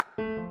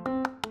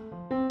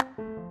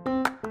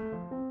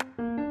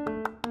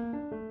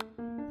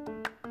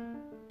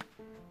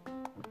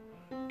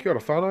Kia ora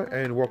whānau,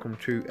 and welcome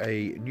to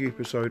a new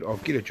episode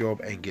of Get a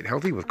Job and Get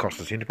Healthy with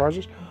Costas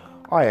Enterprises.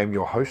 I am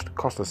your host,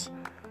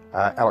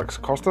 Alex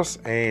Costas,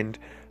 and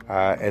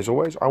as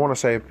always, I want to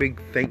say a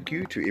big thank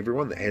you to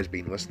everyone that has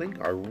been listening.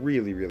 I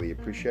really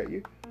appreciate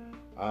you.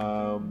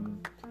 I'm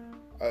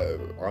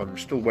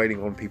still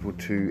waiting on people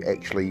to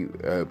actually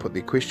put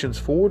their questions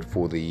forward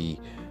for the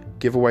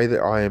giveaway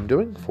that I am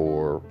doing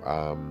for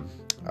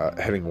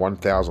having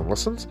 1,000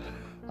 listens.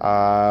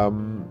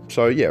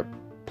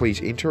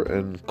 Please enter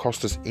in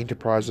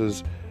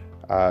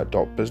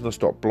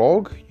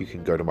costasenterprises.business.blog. You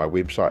can go to my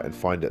website and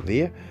find it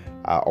there.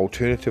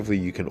 Alternatively,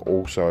 you can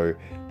also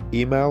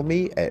email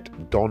me at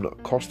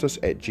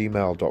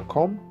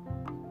doncostas@gmail.com.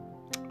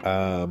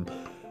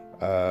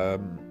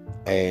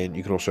 And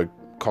you can also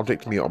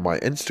contact me on my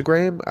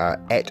Instagram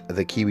at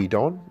the Kiwi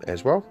Don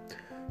as well.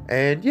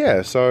 And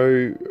yeah,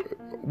 so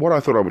what I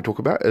thought I would talk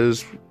about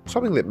is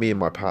something that me and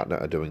my partner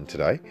are doing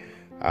today.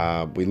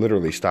 We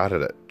literally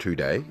started it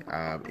today,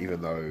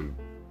 even though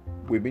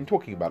we've been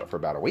talking about it for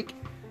about a week.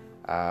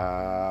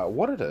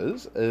 What it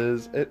is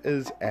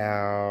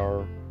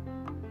our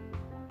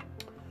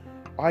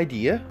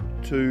idea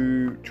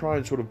to try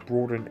and sort of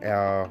broaden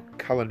our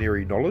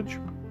culinary knowledge,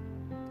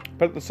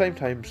 but at the same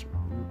time,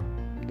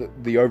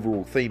 the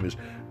overall theme is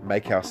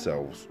make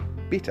ourselves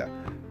better,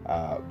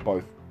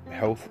 both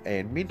health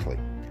and mentally.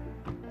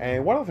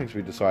 And one of the things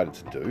we decided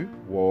to do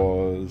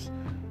was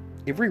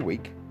every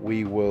week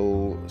we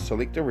will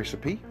select a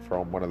recipe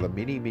from one of the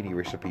many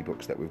recipe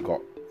books that we've got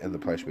in the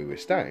place where we're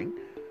staying,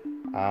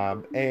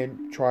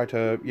 and try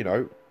to,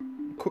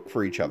 cook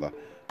for each other.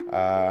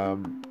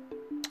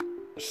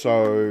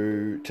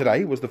 So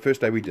today was the first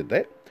day we did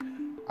that.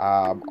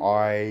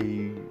 I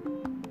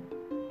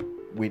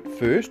went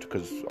first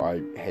because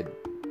I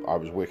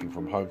was working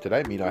from home today.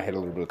 I mean, I had a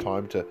little bit of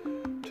time to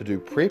do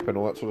prep and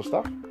all that sort of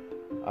stuff.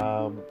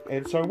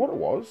 And so what it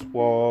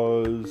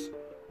was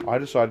I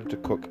decided to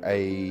cook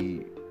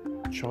a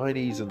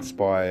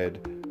Chinese-inspired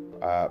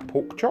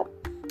pork chop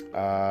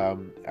out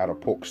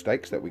of pork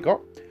steaks that we got.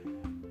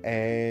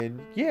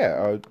 And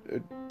yeah,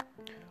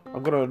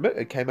 I'm going to admit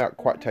it came out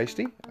quite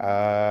tasty,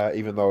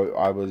 even though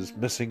I was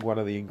missing one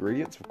of the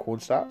ingredients of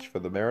cornstarch for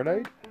the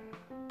marinade.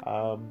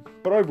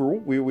 But overall,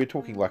 we're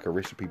talking like a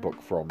recipe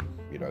book from,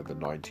 the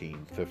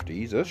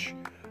 1950s-ish.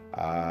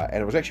 And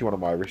it was actually one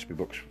of my recipe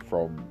books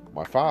from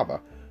my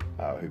father,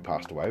 who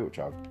passed away, which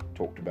I've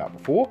talked about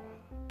before.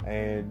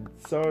 And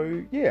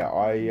so, yeah,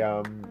 I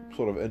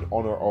sort of in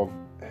honor of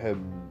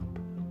him,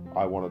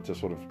 I wanted to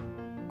sort of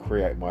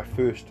create my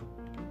first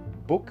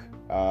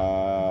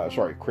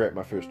create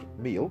my first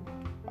meal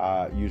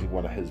using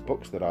one of his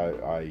books that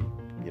I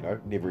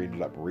never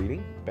ended up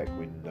reading back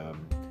when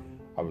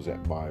I was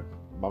at my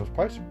mum's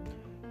place.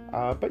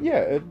 But yeah,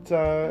 it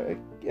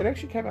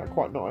actually came out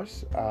quite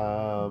nice.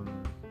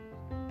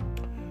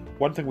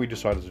 One thing we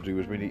decided to do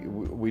was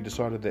we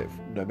decided that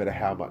no matter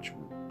how much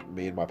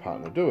me and my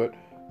partner do it,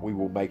 we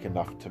will make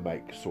enough to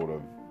make sort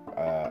of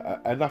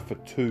enough for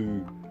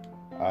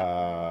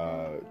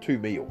two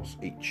meals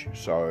each.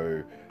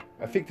 So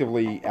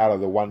effectively, out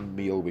of the one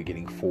meal, we're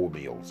getting 4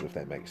 meals, if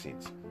that makes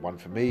sense. One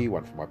for me,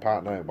 one for my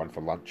partner, and one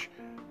for lunch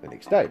the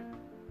next day.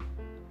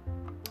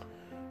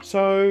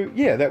 So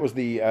yeah, that was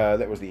the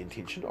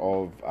intention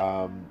of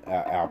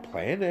our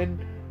plan,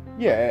 and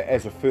yeah,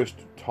 as a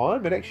first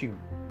time, it actually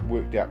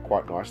worked out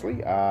quite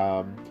nicely.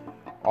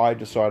 I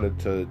decided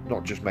to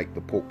not just make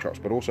the pork chops,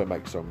 but also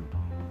make some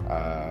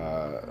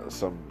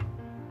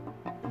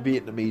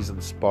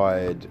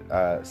Vietnamese-inspired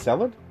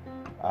salad,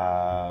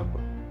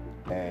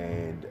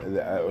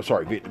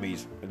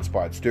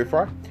 Vietnamese-inspired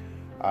stir-fry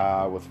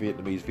with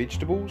Vietnamese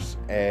vegetables,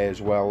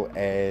 as well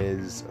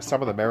as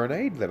some of the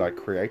marinade that I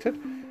created,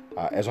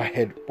 as I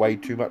had way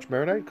too much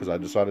marinade because I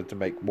decided to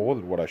make more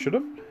than what I should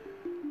have,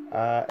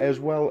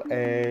 as well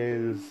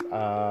as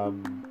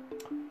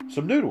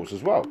some noodles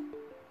as well.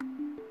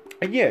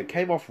 And yeah, it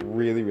came off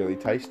really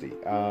tasty.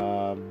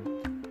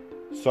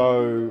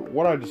 So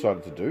what I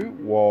decided to do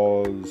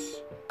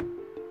was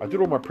I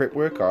did all my prep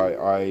work.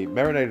 I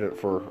marinated it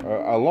for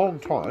a long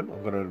time,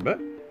 I'm going to admit.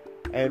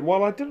 And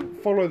while I didn't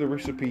follow the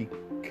recipe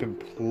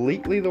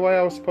completely the way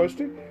I was supposed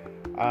to,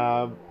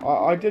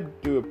 I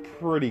did do a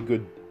pretty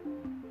good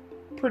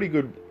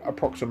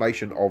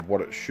approximation of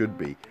what it should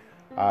be,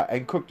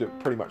 and cooked it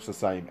pretty much the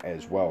same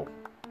as well.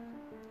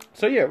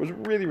 So yeah, it was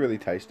really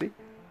tasty.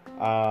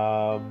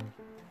 And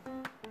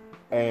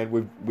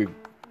we've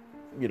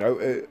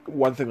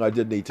one thing I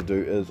did need to do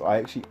is I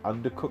actually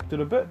undercooked it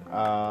a bit.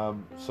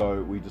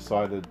 So we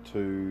decided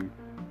to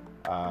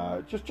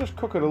just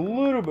cook it a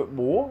little bit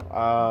more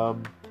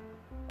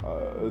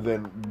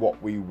than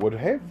what we would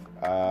have.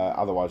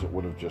 Otherwise, it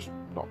would have just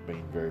not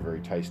been very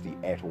tasty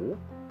at all.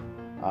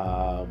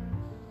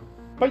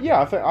 But yeah,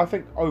 I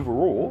think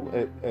overall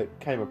it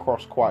came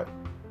across quite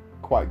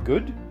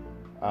good.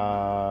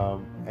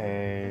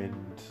 And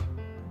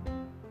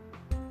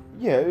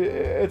yeah,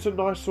 it's a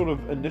nice sort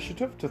of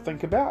initiative to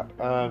think about,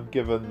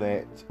 given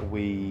that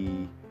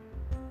we,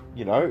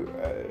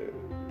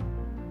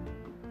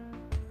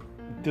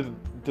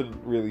 didn't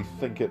really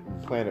think it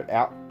and plan it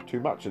out too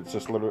much. It's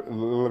just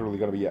literally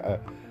going to be a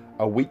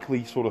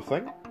weekly sort of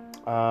thing.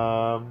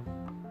 But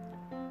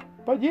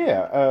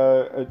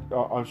yeah,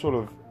 I'm sort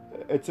of,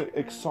 it's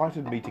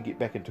excited me to get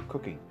back into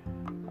cooking,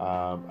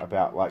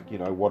 about like, you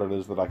know, what it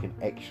is that I can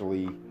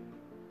actually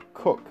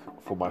cook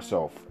for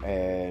myself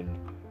and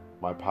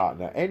my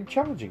partner, and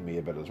challenging me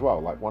a bit as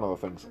well. Like, one of the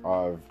things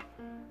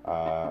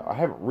I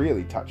haven't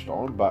really touched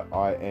on, but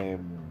I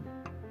am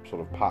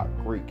sort of part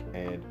Greek,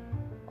 and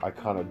I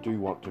kind of do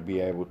want to be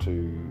able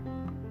to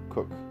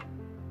cook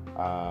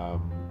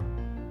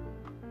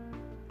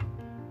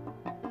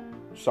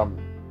some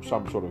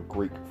sort of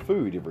Greek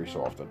food every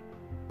so often.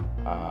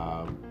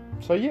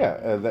 So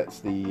yeah, that's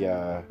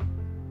the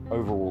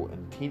overall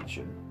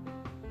intention.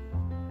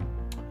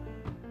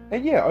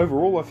 And yeah,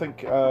 overall I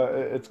think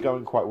it's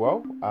going quite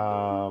well.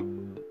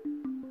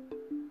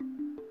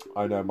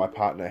 I know my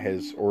partner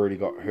has already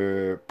got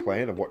her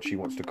plan of what she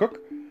wants to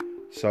cook.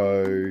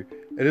 So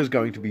it is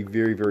going to be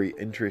very, very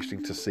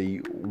interesting to see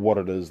what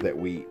it is that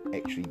we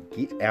actually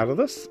get out of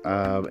this,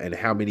 and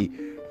how many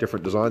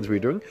different designs we're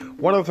doing.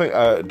 One of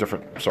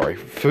the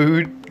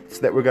foods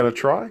that we're going to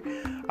try.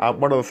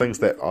 One of the things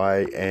that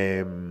I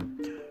am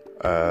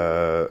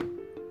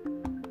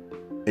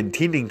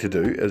intending to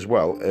do as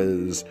well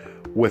is,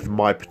 with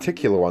my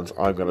particular ones,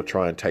 I'm going to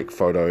try and take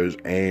photos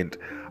and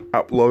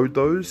upload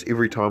those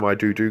every time I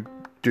do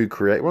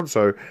create one.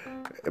 So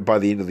by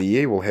the end of the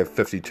year, we'll have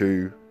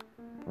 52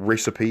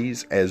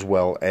 recipes as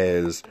well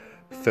as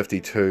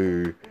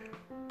 52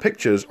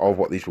 pictures of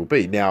what these will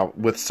be. Now,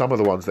 with some of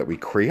the ones that we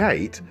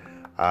create,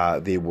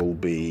 there will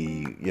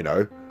be, you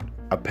know,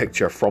 a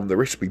picture from the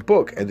recipe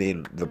book and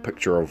then the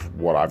picture of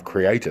what I've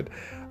created.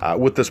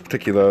 With this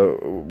particular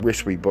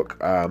recipe book,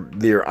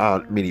 there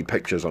aren't many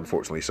pictures,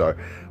 unfortunately. So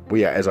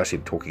we are, as I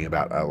said, talking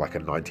about like a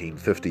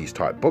 1950s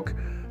type book,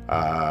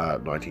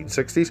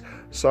 1960s.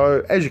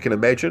 So as you can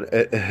imagine,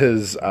 it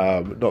is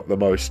not the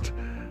most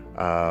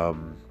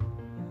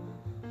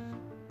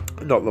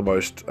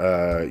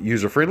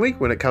user-friendly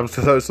when it comes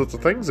to those sorts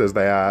of things,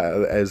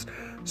 as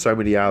so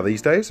many are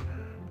these days.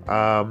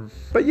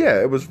 But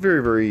yeah, it was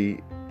very,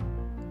 very...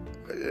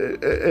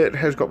 It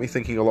has got me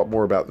thinking a lot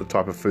more about the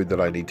type of food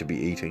that I need to be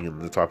eating and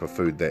the type of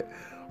food that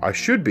I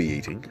should be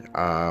eating.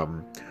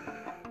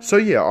 So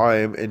yeah, I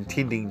am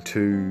intending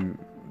to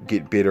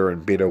get better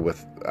and better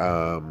with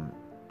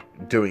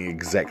doing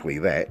exactly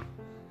that,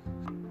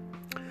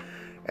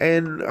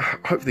 and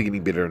hopefully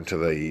getting better into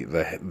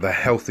the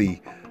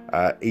healthy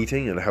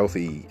eating and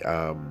healthy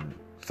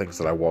things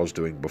that I was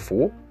doing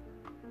before.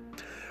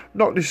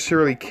 Not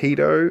necessarily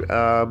keto.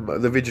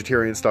 The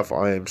vegetarian stuff,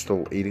 I am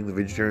still eating the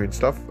vegetarian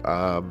stuff,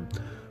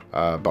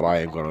 but I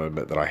am going to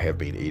admit that I have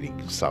been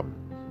eating some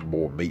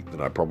more meat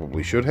than I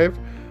probably should have.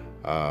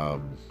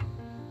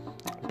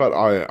 But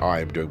I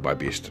am doing my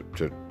best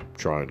to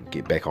try and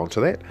get back onto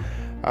that.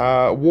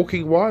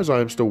 Walking wise, I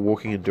am still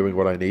walking and doing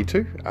what I need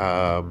to.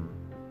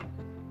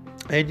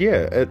 And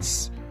yeah,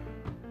 it's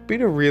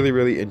been a really,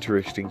 really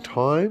interesting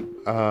time.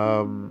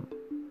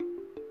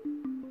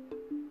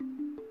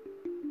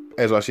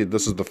 As I said,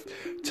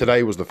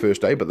 today was the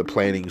first day, but the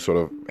planning sort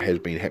of has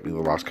been happening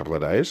the last couple of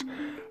days.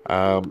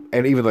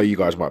 And even though you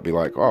guys might be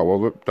like, oh,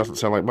 well, it doesn't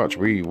sound like much.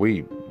 We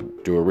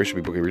do a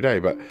recipe book every day.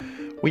 But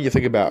when you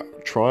think about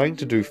trying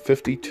to do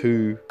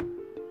 52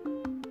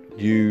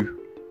 new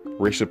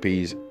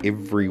recipes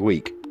every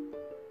week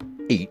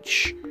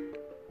each,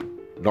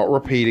 not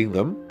repeating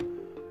them,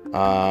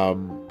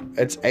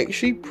 it's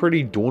actually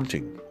pretty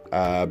daunting,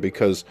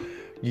 because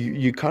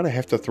you kind of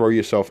have to throw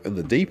yourself in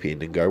the deep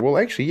end and go, well,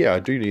 actually, yeah, I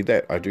do need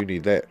that,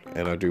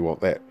 and I do want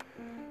that.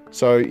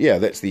 So yeah,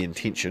 that's the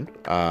intention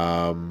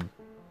of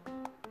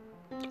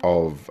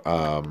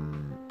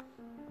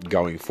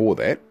going for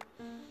that.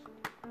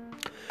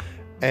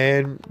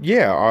 And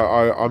yeah,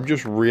 I'm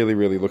just really,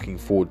 really looking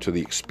forward to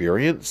the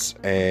experience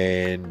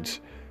and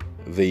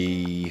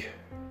the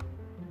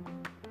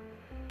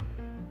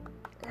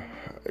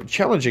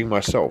challenging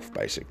myself,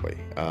 basically.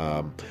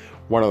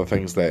 One of the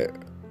things that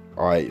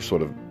I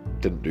sort of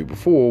didn't do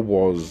before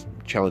was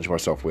challenge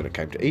myself when it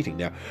came to eating.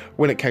 Now,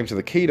 when it came to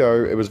the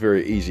keto, it was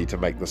very easy to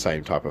make the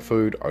same type of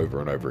food over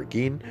and over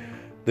again.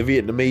 The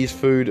Vietnamese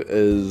food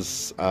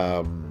is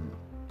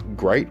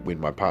great when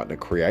my partner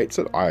creates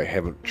it. I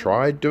haven't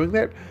tried doing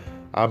that,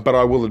 but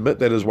I will admit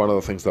that is one of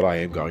the things that I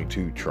am going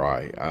to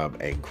try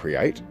and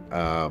create,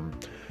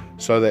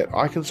 so that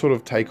I can sort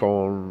of take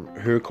on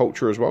her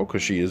culture as well,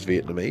 because she is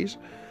Vietnamese.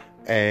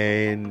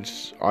 And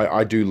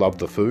I do love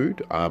the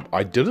food.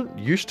 I didn't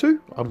used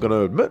to, I'm going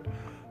to admit.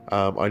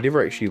 I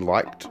never actually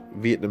liked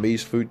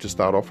Vietnamese food to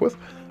start off with.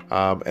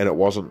 And it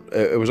was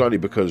only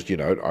because, you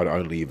know, I'd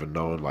only even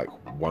known like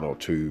one or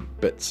two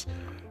bits.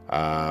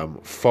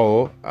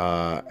 Pho,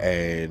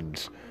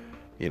 and,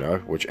 you know,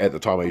 which at the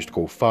time I used to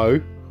call pho,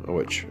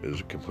 which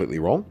is completely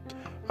wrong.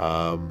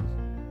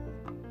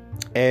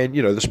 And,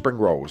 you know, the spring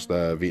rolls,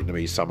 the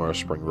Vietnamese summer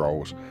spring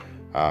rolls.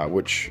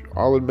 Which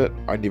I'll admit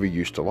I never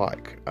used to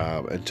like,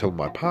 until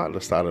my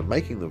partner started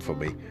making them for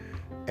me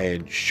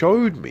and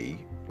showed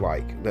me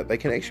like that they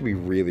can actually be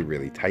really,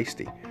 really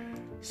tasty.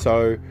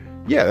 So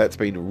yeah, that's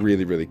been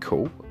really, really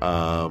cool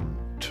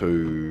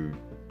to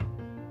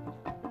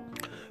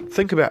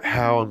think about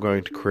how I'm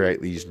going to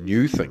create these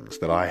new things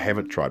that I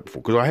haven't tried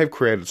before. Because I have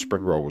created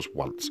spring rolls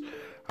once,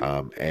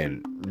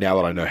 and now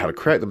that I know how to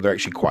create them, they're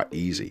actually quite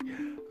easy.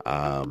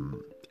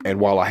 And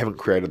while I haven't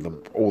created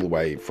them all the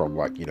way from,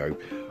 like,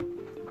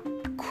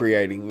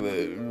 frying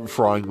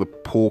the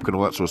pork and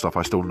all that sort of stuff,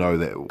 I still know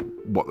that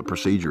what the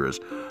procedure is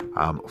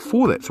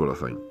for that sort of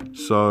thing.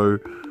 So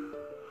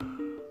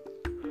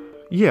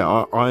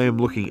yeah, I am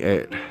looking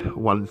at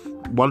one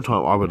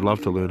time I would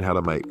love to learn how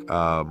to make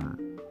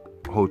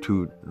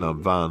Hotu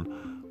Nam Van,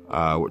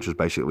 which is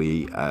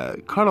basically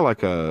kind of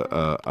like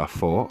a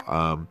pho.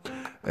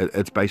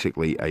 It's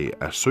basically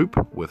a soup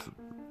with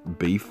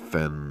beef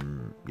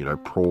and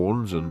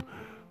prawns and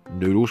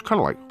noodles, kind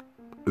of like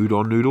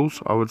udon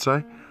noodles, I would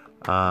say.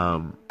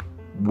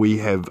 We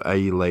have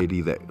a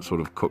lady that sort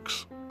of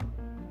cooks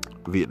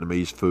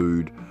Vietnamese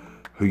food,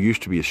 who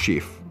used to be a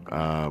chef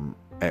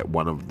at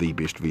one of the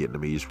best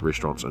Vietnamese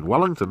restaurants in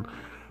Wellington,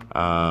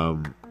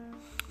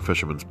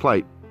 Fisherman's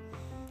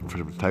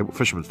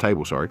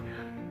Table, sorry.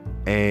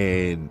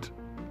 And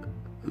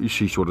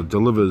she sort of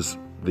delivers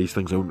these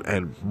things,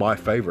 and my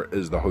favourite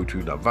is the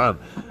Hotu Nam Van.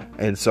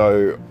 And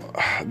so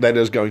that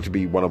is going to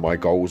be one of my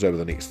goals over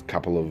the next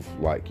couple of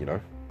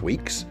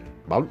weeks,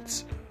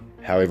 months,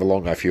 however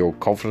long I feel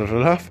confident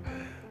enough.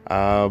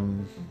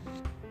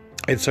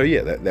 And so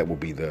yeah, that will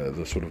be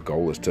the sort of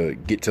goal, is to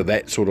get to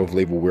that sort of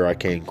level where I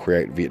can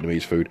create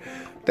Vietnamese food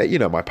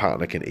that my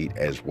partner can eat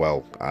as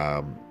well.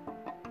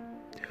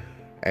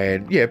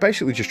 And yeah,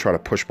 basically just try to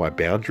push my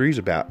boundaries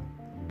about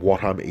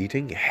what I'm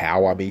eating,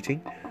 how I'm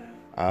eating.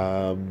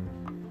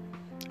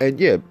 And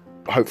yeah,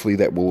 hopefully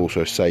that will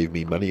also save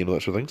me money and all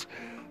that sort of things.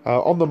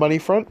 On the money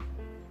front,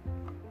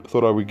 I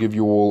thought I would give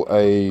you all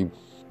a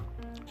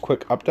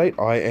quick update.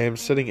 I am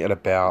sitting at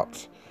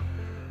about,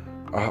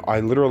 I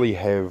literally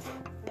have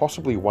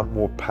possibly one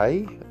more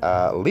pay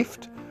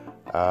left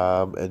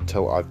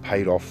until I've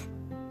paid off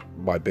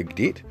my big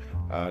debt.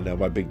 Now,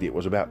 my big debt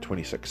was about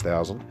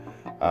 $26,000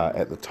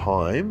 at the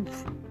time,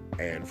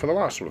 and for the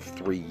last sort of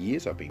 3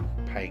 years I've been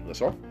paying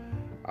this off.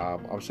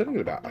 I'm sitting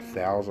at about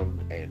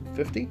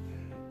 $1,050.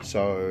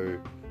 So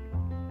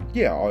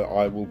yeah,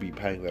 I will be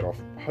paying that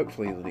off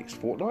hopefully in the next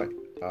fortnight,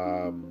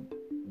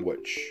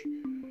 which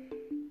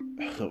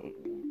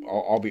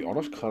I'll be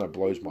honest, kind of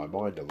blows my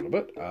mind a little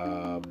bit.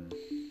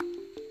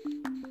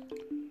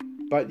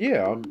 But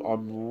yeah,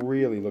 I'm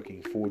really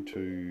looking forward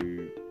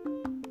to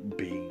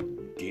being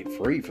debt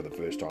free for the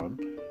first time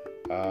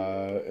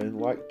in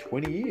like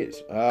 20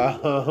 years.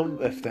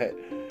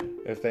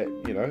 If that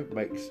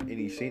makes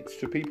any sense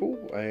to people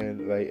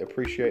and they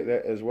appreciate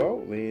that as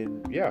well,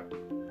 then yeah,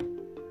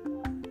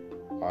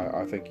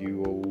 I think you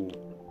will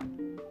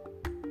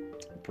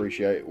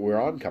appreciate where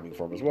I'm coming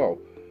from as well.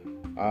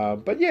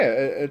 But yeah,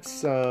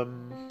 it's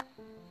going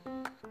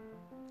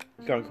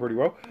pretty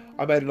well.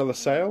 I made another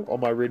sale on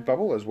my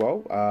Redbubble as well.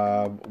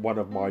 One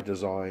of my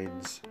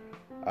designs,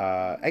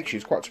 actually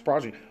it's quite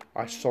surprising,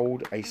 I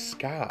sold a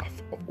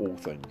scarf of all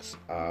things,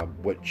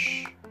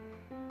 which,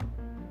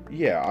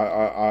 yeah,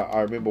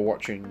 I remember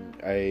watching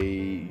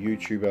a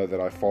YouTuber that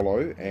I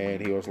follow,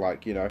 and he was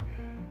like,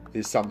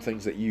 there's some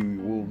things that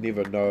you will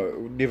never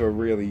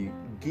really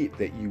get,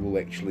 that you will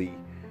actually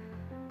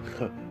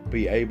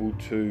be able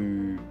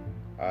to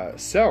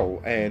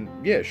sell. And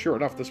yeah, sure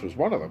enough, this was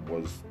one of them,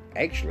 was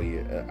actually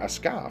a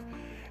scarf.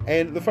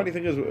 And the funny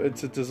thing is,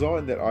 it's a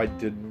design that I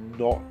did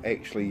not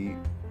actually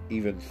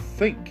even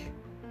think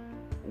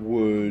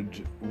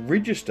would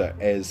register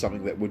as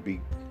something that would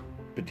be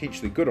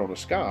potentially good on a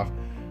scarf.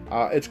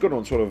 It's good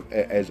on sort of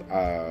as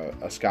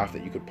a scarf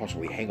that you could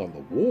possibly hang on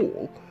the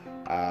wall,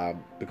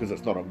 because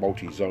it's not a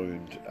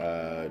multi-zoned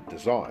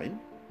design,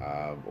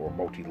 or a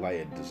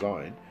multi-layered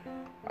design.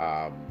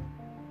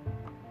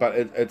 But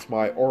it's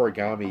my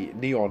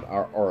neon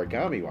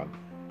origami one,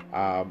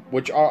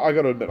 which I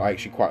got to admit, I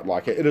actually quite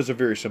like it. It is a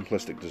very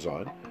simplistic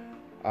design.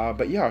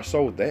 But yeah, I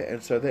sold that,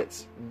 and so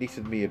that's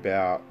netted me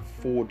about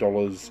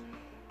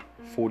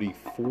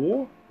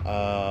 $4.44.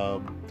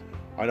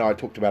 I know I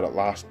talked about it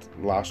last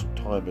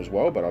time as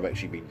well, but I've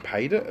actually been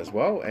paid it as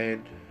well.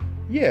 And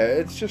yeah,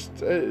 it's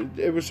just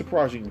it was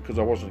surprising, because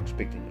I wasn't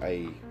expecting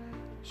a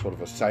sort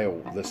of a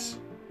sale this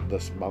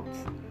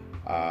month.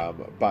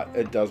 But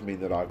it does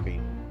mean that I've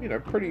been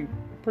pretty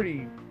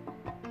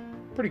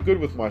good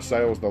with my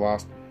sales the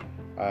last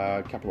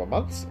couple of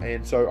months,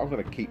 and so I'm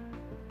going to keep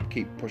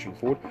pushing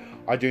forward.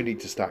 I do need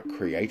to start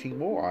creating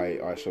more.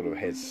 I sort of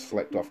had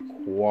slacked off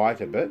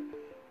quite a bit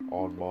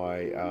on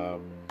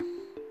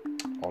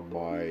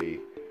my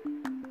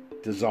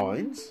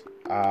designs.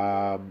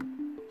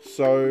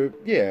 So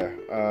yeah,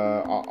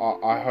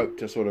 I hope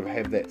to sort of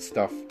have that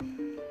stuff,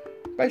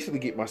 basically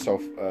get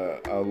myself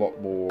a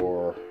lot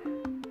more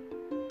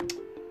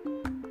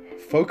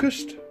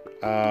focused.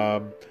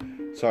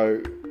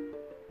 So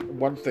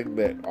one thing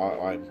that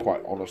I'm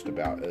quite honest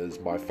about is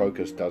my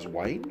focus does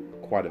wane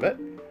quite a bit,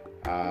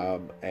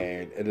 and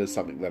it is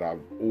something that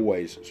I've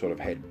always sort of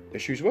had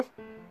issues with.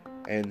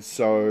 And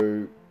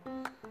so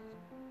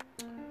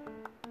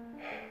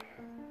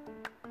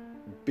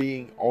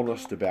being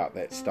honest about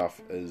that stuff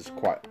is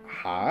quite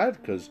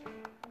hard because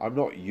I'm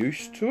not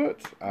used to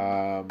it.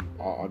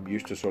 I'm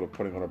used to sort of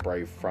putting on a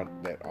brave front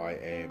that I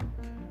am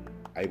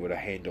able to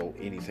handle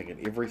anything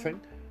and everything.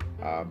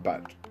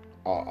 But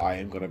I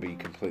am going to be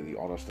completely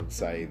honest and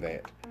say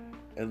that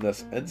in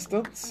this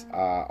instance,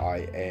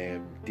 I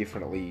am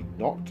definitely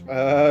not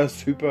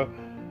super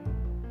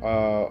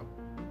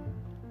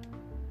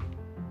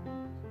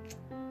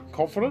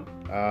confident.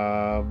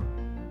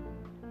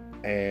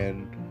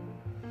 And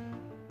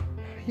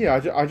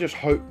yeah, I just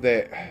hope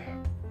that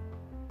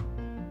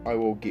I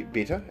will get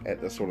better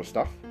at this sort of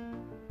stuff.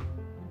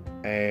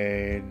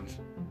 And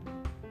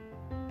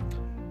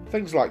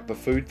things like the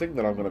food thing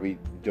that I'm going to be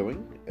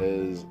doing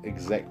is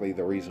exactly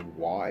the reason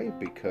why,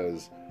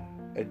 because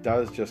it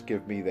does just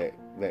give me that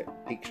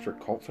extra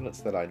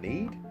confidence that I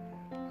need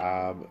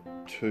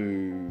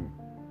to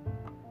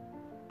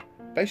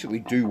basically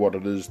do what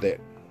it is that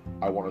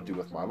I want to do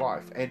with my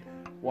life. And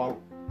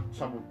while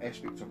some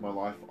aspects of my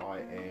life I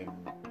am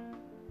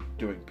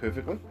doing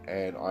perfectly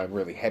and I'm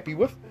really happy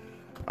with,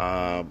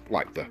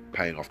 like the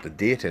paying off the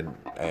debt and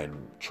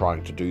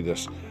trying to do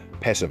this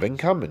passive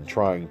income and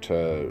trying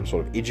to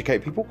sort of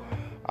educate people,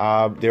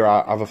 there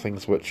are other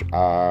things which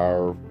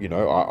are,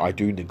 I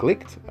do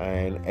neglect,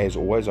 and as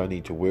always I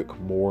need to work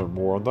more and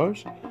more on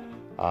those.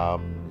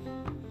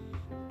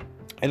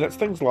 And it's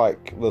things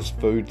like this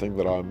food thing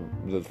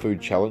the food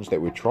challenge that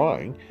we're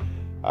trying,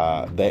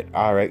 that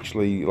are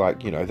actually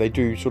they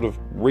do sort of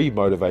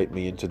re-motivate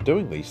me into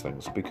doing these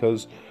things,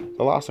 because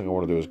the last thing I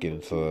want to do is get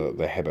into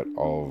the habit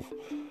of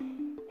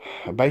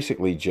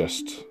basically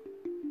just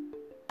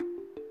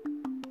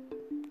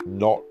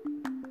not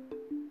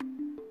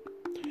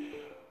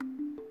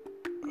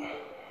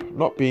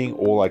being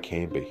all I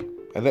can be.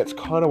 And that's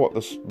kind of what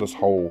this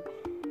whole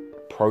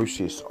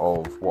process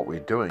of what we're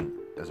doing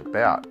is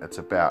about. It's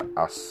about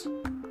us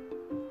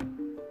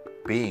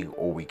being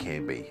all we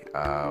can be,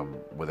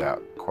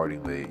 without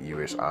quoting the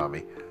US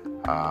Army.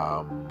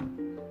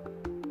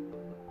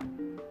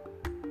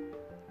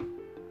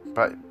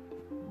 But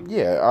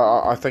yeah,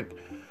 I think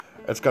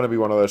it's going to be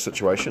one of those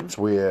situations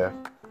where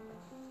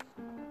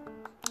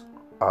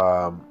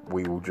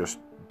we will just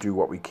do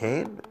what we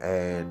can,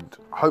 and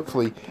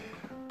hopefully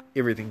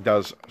everything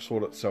does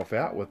sort itself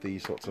out with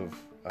these sorts of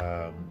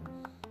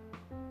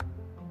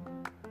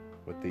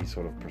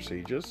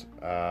procedures.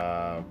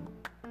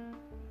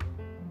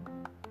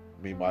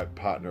 My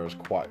partner is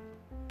quite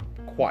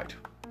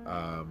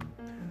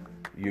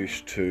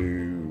used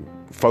to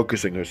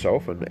focusing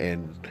herself,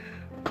 and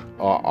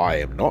I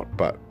am not,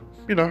 but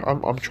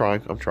I'm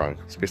trying.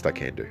 It's the best I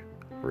can do,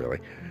 really.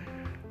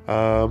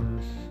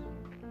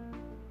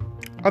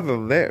 Other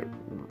than that,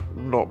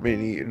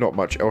 not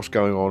much else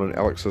going on in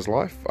Alex's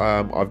life.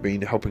 I've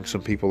been helping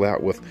some people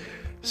out with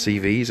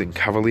CVs and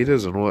cover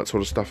letters and all that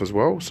sort of stuff as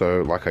well,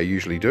 so like I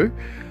usually do.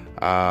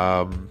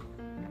 And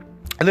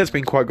that's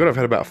been quite good. I've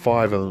had about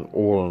 5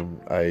 all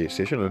in a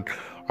session, and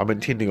I'm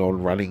intending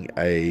on running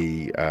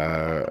a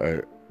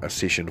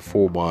session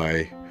for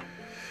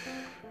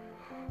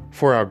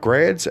our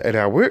grads at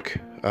our work,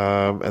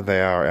 and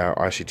they are our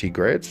ICT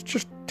grads,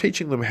 just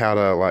teaching them how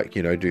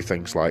to do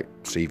things like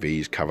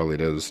CVs, cover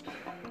letters,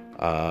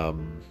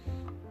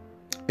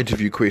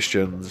 interview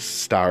questions,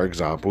 star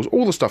examples,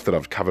 all the stuff that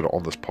I've covered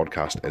on this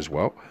podcast as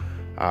well,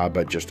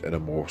 but just in a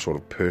more sort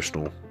of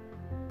personal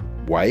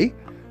way.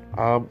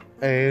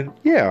 And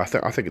yeah,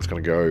 I think it's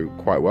going to go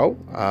quite well.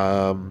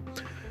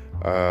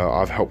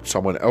 I've helped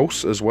someone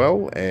else as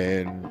well,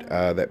 and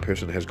that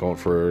person has gone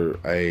for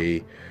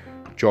a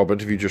job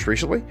interview just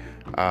recently.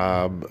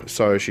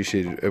 So she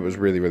said it was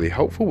really, really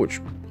helpful, which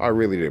I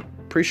really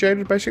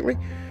appreciated, basically.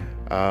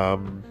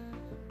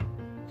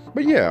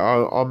 But yeah,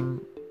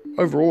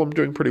 overall I'm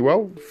doing pretty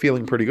well,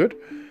 feeling pretty good.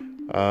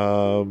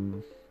 I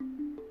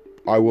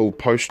will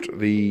post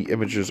the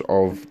images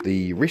of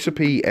the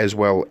recipe as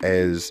well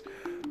as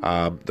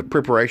the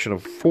preparation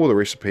for the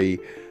recipe,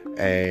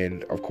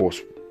 and of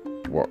course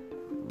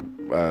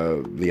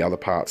the other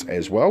parts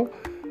as well.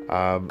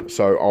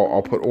 So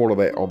I'll put all of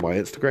that on my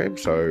Instagram,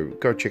 so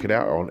go check it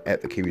out on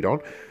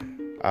 @thekiwidon.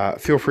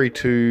 Feel free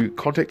to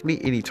contact me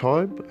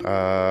anytime,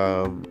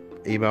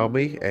 email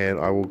me, and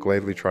I will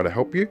gladly try to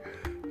help you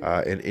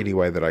in any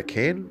way that I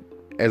can.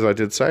 As I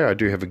did say, I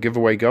do have a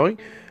giveaway going,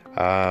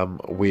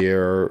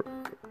 where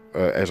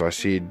as I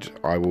said,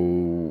 I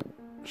will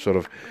sort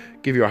of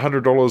give you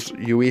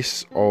 $100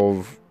 US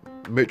of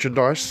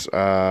merchandise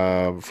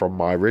from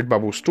my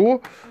Redbubble store.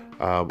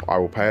 I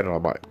will pay it, and I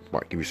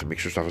might give you some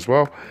extra stuff as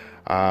well.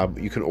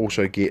 You can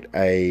also get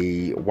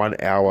a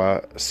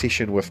 1-hour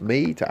session with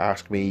me to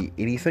ask me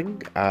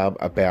anything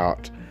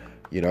about,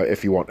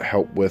 if you want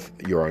help with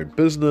your own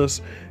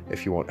business,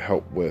 if you want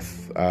help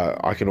with,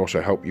 I can also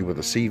help you with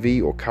a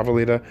CV or cover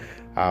letter.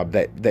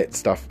 That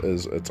stuff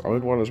is its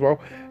own one as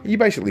well. You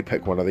basically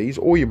pick one of these,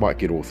 or you might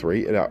get all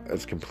 3.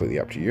 It's completely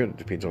up to you, and it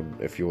depends on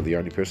if you're the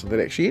only person that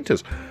actually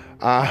enters.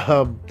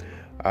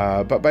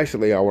 But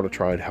basically I want to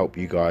try and help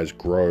you guys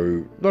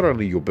grow not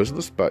only your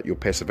business but your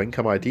passive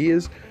income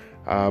ideas,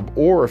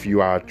 or if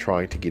you are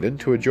trying to get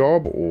into a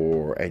job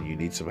and you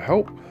need some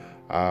help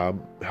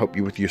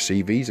you with your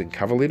CVs and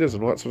cover letters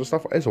and all that sort of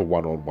stuff as a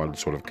one-on-one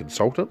sort of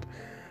consultant.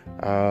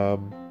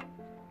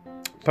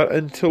 But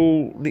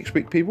until next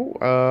week, people,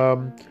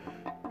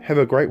 have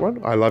a great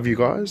one. I love you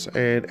guys,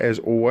 and as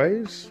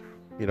always,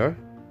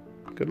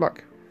 good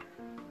luck.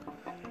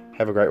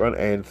 Have a great one,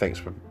 and thanks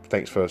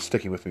for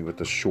sticking with me with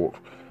this short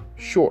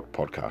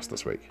podcast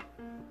this week.